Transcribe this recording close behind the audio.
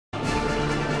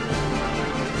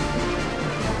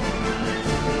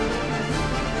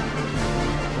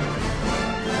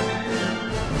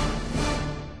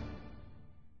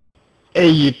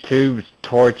Hey YouTube, it's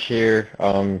Torch here.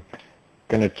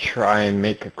 Gonna try and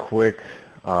make a quick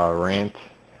rant,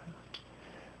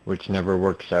 which never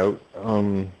works out.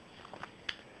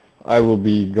 I will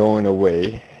be going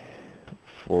away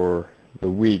for the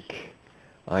week.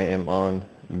 I am on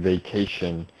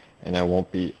vacation and I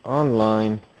won't be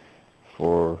online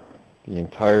for the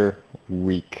entire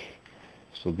week.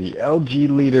 So the LG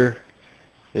leader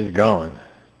is gone.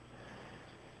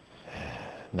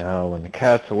 Now, when the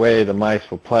cat's away, the mice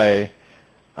will play.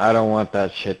 I don't want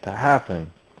that shit to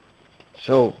happen.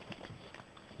 So,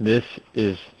 this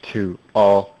is to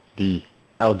all the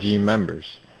LG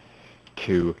members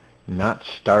to not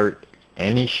start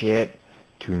any shit,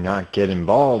 to not get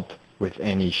involved with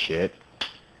any shit.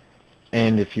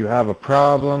 And if you have a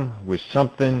problem with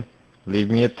something, leave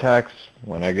me a text.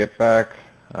 When I get back,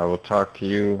 I will talk to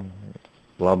you.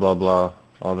 Blah, blah, blah.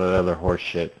 All that other horse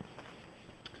shit.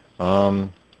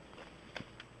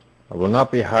 I will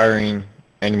not be hiring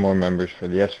any more members for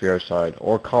the SVR side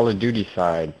or Call of Duty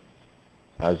side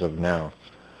as of now.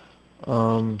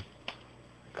 Because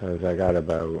I got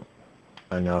about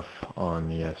enough on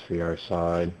the SVR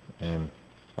side and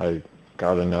I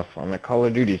got enough on the Call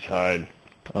of Duty side.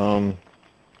 What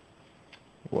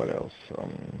else?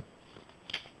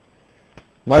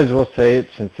 Might as well say it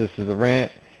since this is a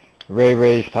rant. Ray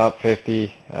Ray's top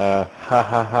 50. Ha ha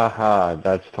ha ha.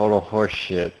 That's total horse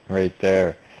shit right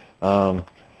there.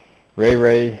 Ray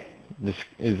Ray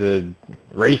is a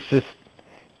racist.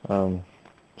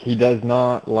 He does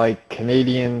not like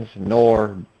Canadians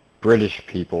nor British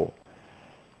people.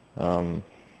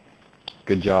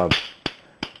 Good job.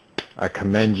 I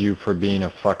commend you for being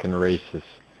a fucking racist.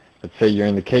 Let's say you're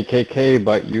in the KKK,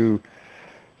 but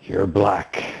you're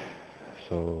black.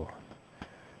 So,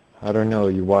 I don't know,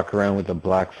 you walk around with a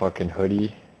black fucking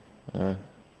hoodie. I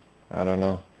don't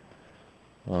know.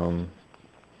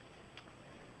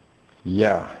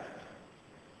 Yeah.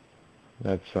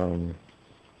 That's, I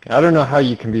don't know how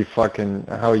you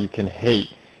can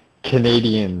hate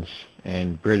Canadians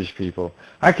and British people.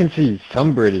 I can see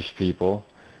some British people.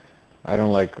 I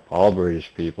don't like all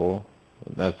British people.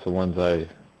 That's the ones I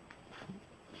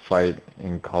fight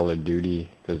in Call of Duty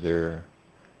because they're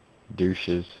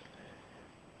douches.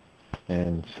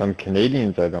 And some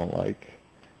Canadians I don't like.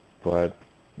 But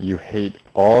you hate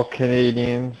all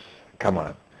Canadians? Come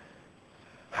on.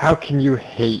 How can you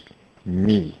hate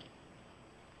me?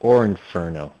 Or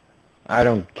Inferno? I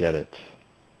don't get it.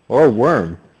 Or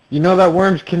Worm. You know that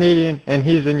Worm's Canadian and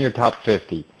he's in your top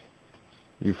 50.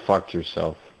 You fucked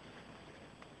yourself.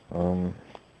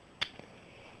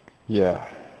 Yeah.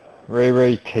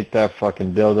 Ray, take that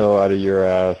fucking dildo out of your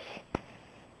ass.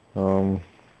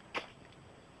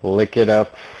 Lick it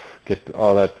up. Get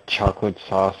all that chocolate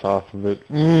sauce off of it.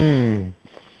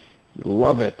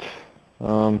 Love it.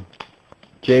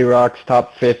 J-Rock's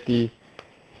top 50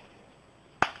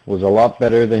 was a lot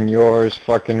better than yours,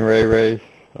 fucking Ray.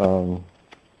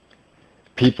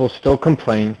 People still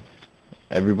complain.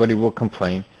 Everybody will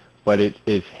complain. But it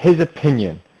is his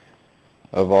opinion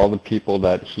of all the people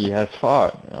that he has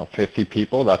fought. 50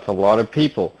 people, that's a lot of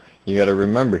people. You got to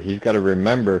remember, he's got to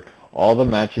remember all the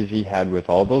matches he had with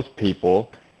all those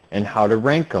people and how to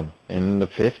rank them in the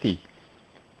 50.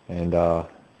 And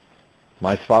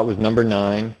my spot was number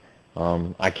 9.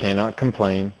 I cannot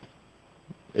complain.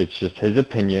 It's just his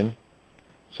opinion,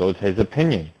 so it's his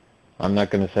opinion. I'm not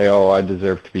going to say, oh, I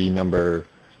deserve to be number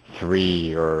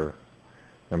 3 or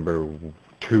number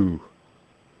 2.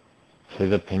 It's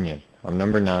his opinion. I'm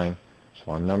number 9,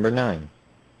 so I'm number 9.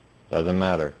 Doesn't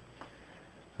matter.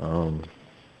 All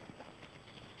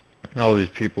these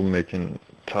people making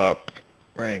top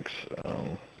ranks.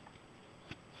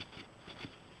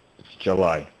 It's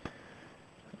July.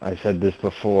 I said this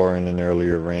before in an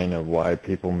earlier rant of why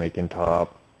people making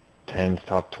top 10s,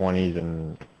 top 20s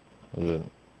in was it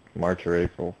March or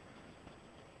April?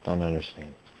 Don't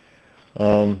understand.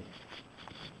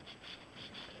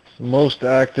 Most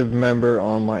active member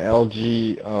on my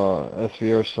LG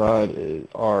SVR side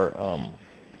are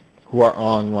who are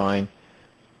online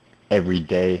every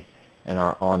day and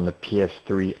are on the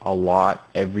PS3 a lot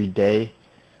every day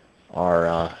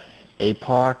are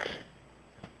APOC,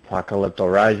 Apocalypto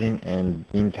Rising, and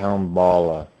Beantown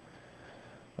Bala.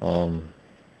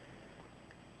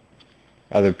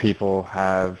 Other people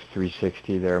have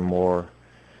 360. They're more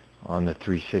on the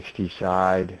 360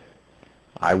 side.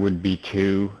 I would be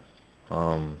too.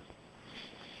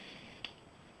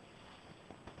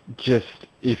 Just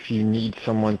if you need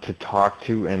someone to talk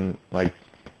to and like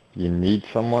you need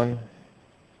someone,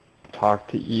 talk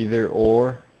to either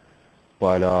or.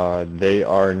 But they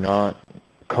are not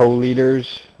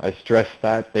co-leaders. I stress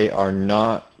that they are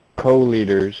not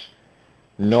co-leaders,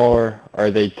 nor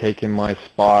are they taking my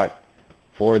spot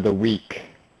for the week.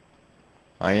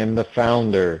 I am the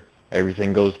founder.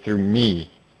 Everything goes through me.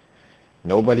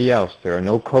 Nobody else. There are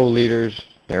no co-leaders.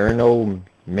 There are no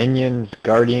minions,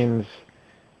 guardians,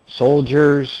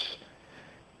 soldiers,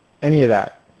 any of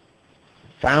that.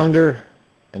 Founder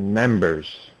and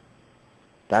members.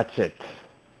 That's it.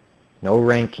 No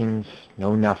rankings,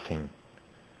 no nothing.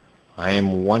 I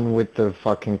am one with the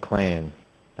fucking clan.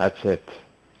 That's it.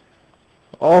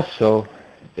 Also,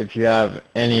 if you have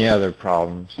any other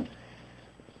problems,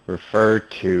 refer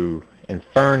to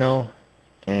Inferno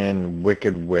and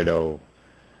Wicked Widow.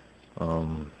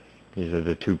 These are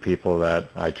the two people that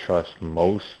I trust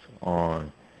most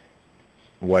on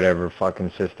whatever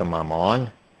fucking system I'm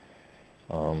on.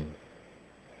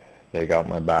 They got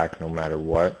my back no matter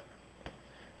what.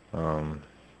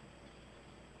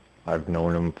 I've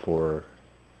known them for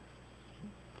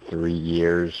 3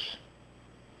 years,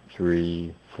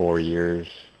 4 years.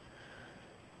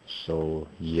 So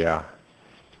yeah,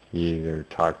 you either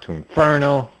talk to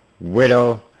Inferno,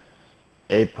 Widow,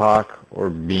 APOC, or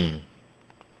Beam.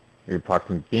 APOC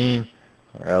and Beam,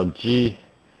 or LG,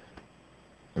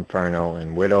 Inferno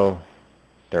and Widow,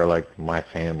 they're like my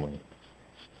family.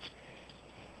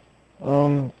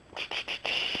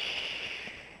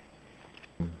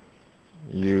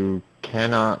 You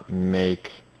cannot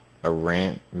make a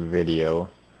rant video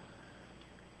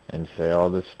and say all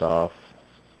this stuff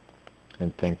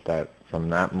and think that from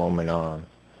that moment on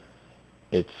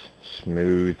it's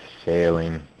smooth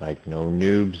sailing, like no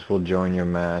noobs will join your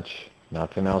match,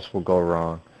 nothing else will go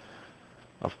wrong.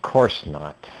 Of course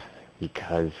not,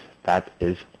 because that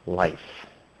is life.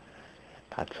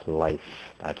 That's life.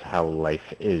 That's how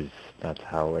life is. That's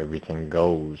how everything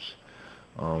goes.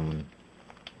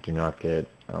 Do not get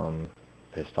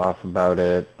pissed off about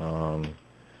it. Do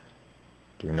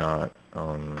not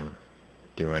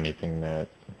do anything that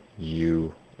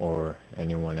you or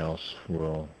anyone else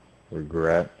will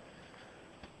regret.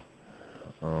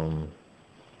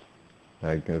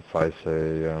 Like if I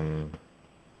say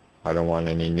I don't want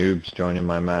any noobs joining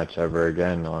my match ever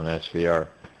again on SVR,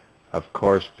 of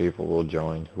course people will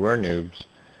join who are noobs,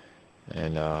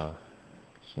 and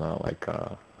it's not like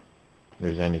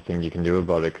there's anything you can do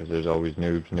about it, because there's always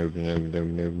noobs.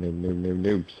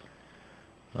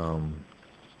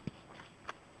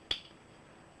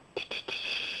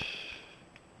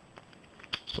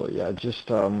 So yeah, just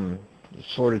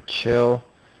sort of chill.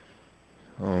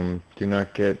 Do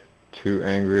not get too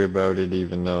angry about it,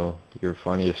 even though you're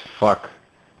funny as fuck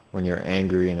when you're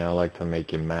angry, and I like to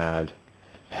make you mad.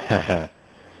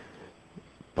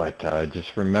 But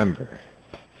just remember,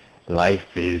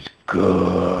 life is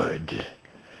good.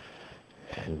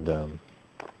 And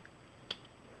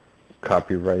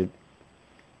copyright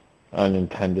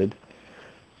unintended.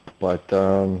 But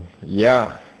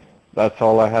yeah, that's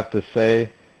all I have to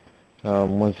say.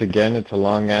 Once again, it's a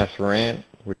long ass rant,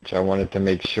 which I wanted to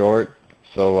make short.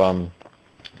 So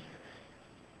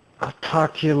I'll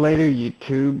talk to you later,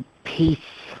 YouTube. Peace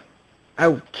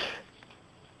out,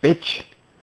 bitch.